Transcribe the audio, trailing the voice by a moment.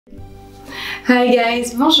Hi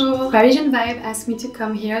guys, bonjour! Parisian Vibe asked me to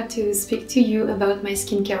come here to speak to you about my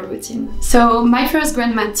skincare routine. So my first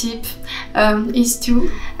grandma tip is to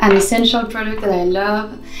an essential product that I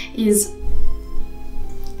love is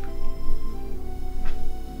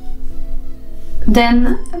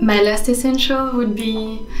then my last essential would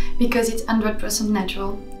be because it's 100%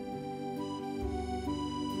 natural.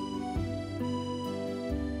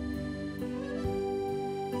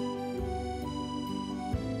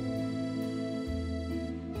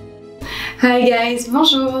 Hi guys,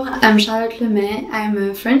 bonjour! I'm Charlotte Lemay. I'm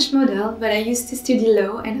a French model, but I used to study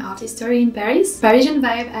law and art history in Paris. Parisian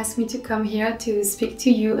Vibe asked me to come here to speak to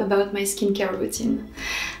you about my skincare routine.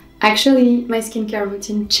 Actually, my skincare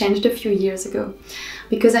routine changed a few years ago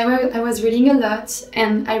because I was reading a lot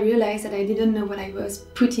and I realized that I didn't know what I was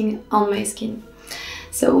putting on my skin.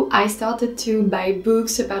 So I started to buy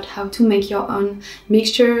books about how to make your own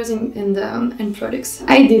mixtures and products.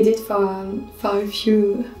 I did it for a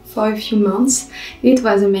few months. It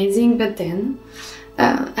was amazing, but then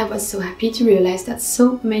I was so happy to realize that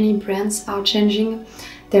so many brands are changing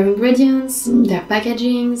their ingredients, their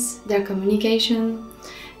packagings, their communication.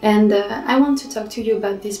 And I want to talk to you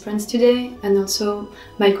about these brands today, and also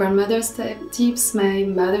my grandmother's tips, my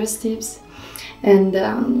mother's tips,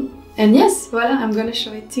 and yes, voila, I'm gonna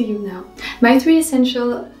show it to you now. My 3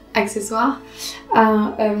 essential accessoires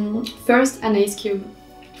are first an ice cube.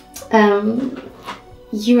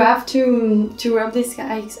 You have to rub this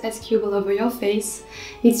ice cube all over your face.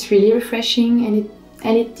 It's really refreshing and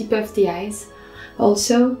it depuffs the eyes.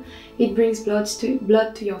 Also, it brings blood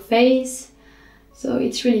to your face. So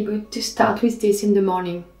it's really good to start with this in the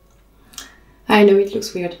morning. I know it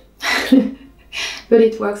looks weird. But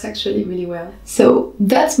it works actually really well. So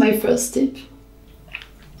that's my first tip.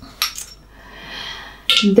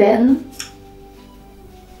 Then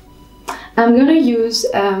I'm gonna use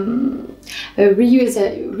a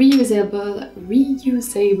reusable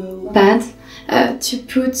pad to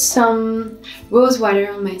put some rose water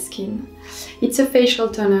on my skin. It's a facial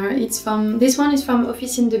toner. This one is from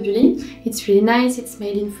Officine de Bully. It's really nice. It's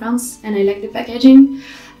made in France and I like the packaging.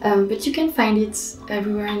 But you can find it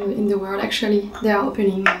everywhere in the world. Actually, they are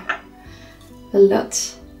opening a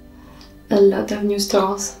lot of new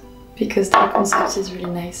stores because their concept is really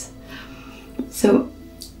nice. So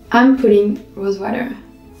I'm putting rose water.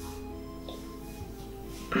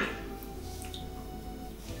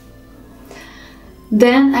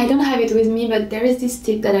 Then I don't have it with me, but there is this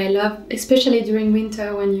tip that I love, especially during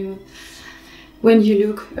winter when you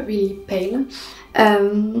look really pale.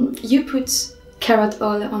 You put carrot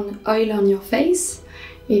oil on your face.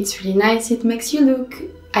 It's really nice. It makes you look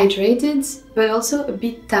hydrated, but also a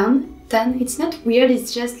bit tan. It's not weird.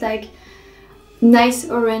 It's just like nice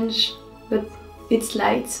orange, but it's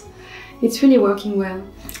light. It's really working well.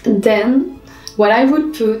 Then what I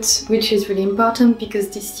would put, which is really important because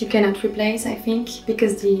this you cannot replace, I think,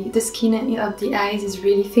 because the skin of the eyes is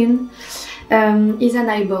really thin, is an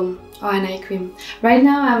eye balm or an eye cream. Right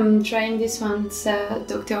now I'm trying this one. It's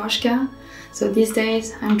Dr. Hauscka. So these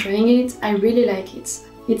days I'm trying it. I really like it.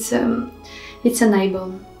 It's an eye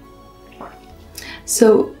balm.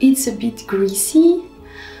 So it's a bit greasy,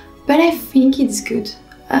 but I think it's good.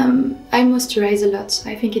 I moisturize a lot.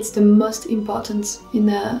 I think it's the most important in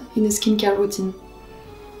a skincare routine.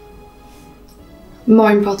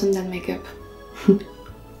 More important than makeup.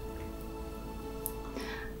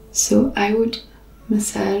 So I would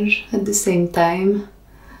massage at the same time.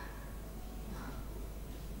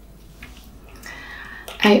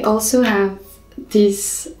 I also have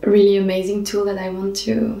this really amazing tool that I want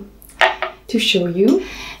to show you.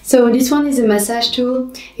 So this one is a massage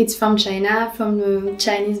tool. It's from China, from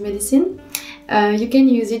Chinese medicine. You can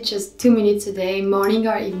use it just 2 minutes a day, morning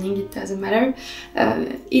or evening, it doesn't matter.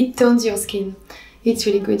 It tones your skin. It's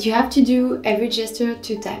really good. You have to do every gesture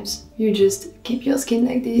 2 times. You just keep your skin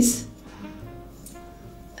like this.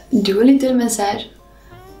 Do a little massage.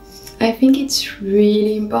 I think it's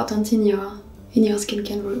really important in your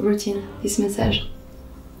skincare routine, this massage.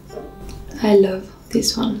 I love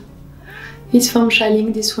this one. It's from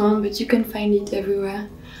Shaling, this one, but you can find it everywhere.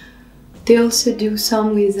 They also do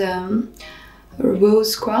some with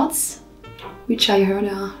rose quartz, which I heard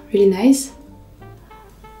are really nice.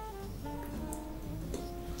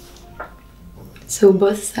 So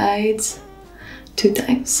both sides, 2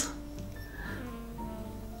 times.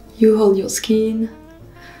 You hold your skin,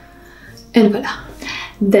 and voila.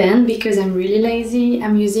 Then, because I'm really lazy,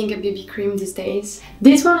 I'm using a BB cream these days.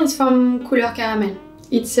 This one is from Couleur Caramel.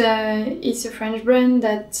 It's a French brand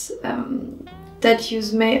that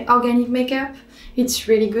use organic makeup. It's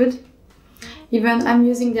really good. Even I'm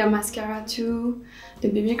using their mascara too. The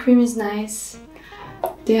BB cream is nice.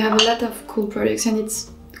 They have a lot of cool products and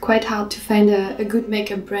it's quite hard to find a good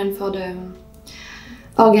makeup brand for the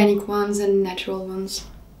organic ones and natural ones.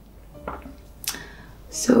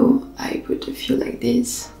 So I put a few like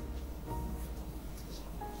this.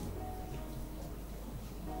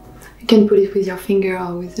 You can put it with your finger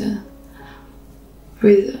or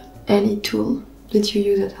with any tool that you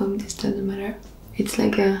use at home, this doesn't matter. It's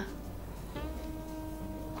like a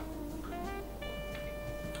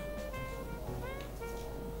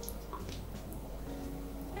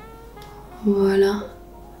voila.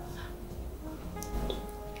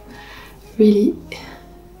 Really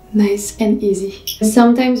nice and easy.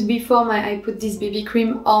 Sometimes before I put this BB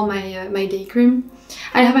cream or my day cream.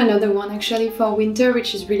 I have another one actually for winter,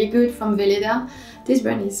 which is really good, from Weleda. This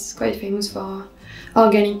brand is quite famous for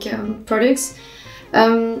organic products.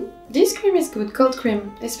 This cream is good, cold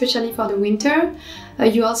cream, especially for the winter.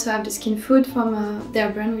 You also have the Skin Food from their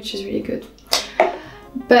brand, which is really good.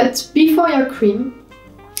 But before your cream,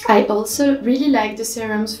 I also really like the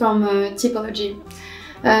serums from Typology.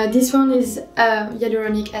 This one is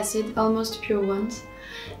hyaluronic acid, almost pure ones.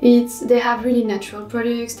 They have really natural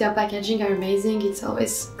products, their packaging are amazing, it's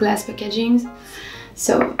always glass packaging,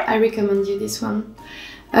 so I recommend you this one.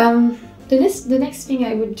 The next thing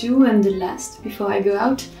I would do, and the last before I go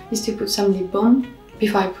out, is to put some lip balm,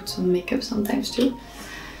 before I put some makeup sometimes too.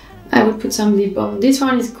 I would put some lip balm. This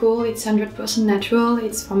one is cool, it's 100% natural,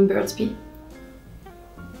 it's from Burt.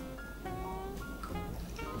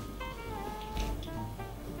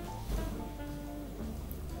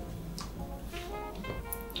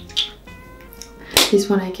 This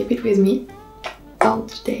one I keep it with me all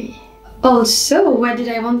day. Also, what did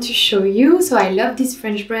I want to show you? So I love this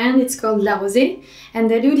French brand, it's called La Rosee, and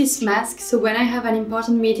they do this mask. So when I have an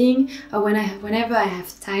important meeting or whenever I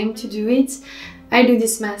have time to do it, I do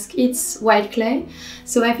this mask. It's white clay,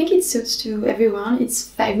 so I think it suits to everyone. It's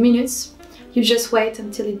 5 minutes. You just wait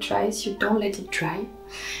until it dries. You don't let it dry.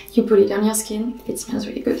 You put it on your skin. It smells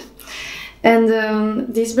really good.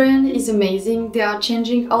 And this brand is amazing. They are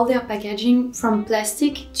changing all their packaging from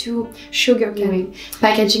plastic to sugar cane.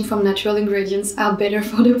 Packaging from natural ingredients are better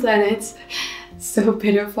for the planet, so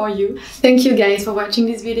better for you. Thank you guys for watching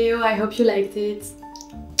this video. I hope you liked it.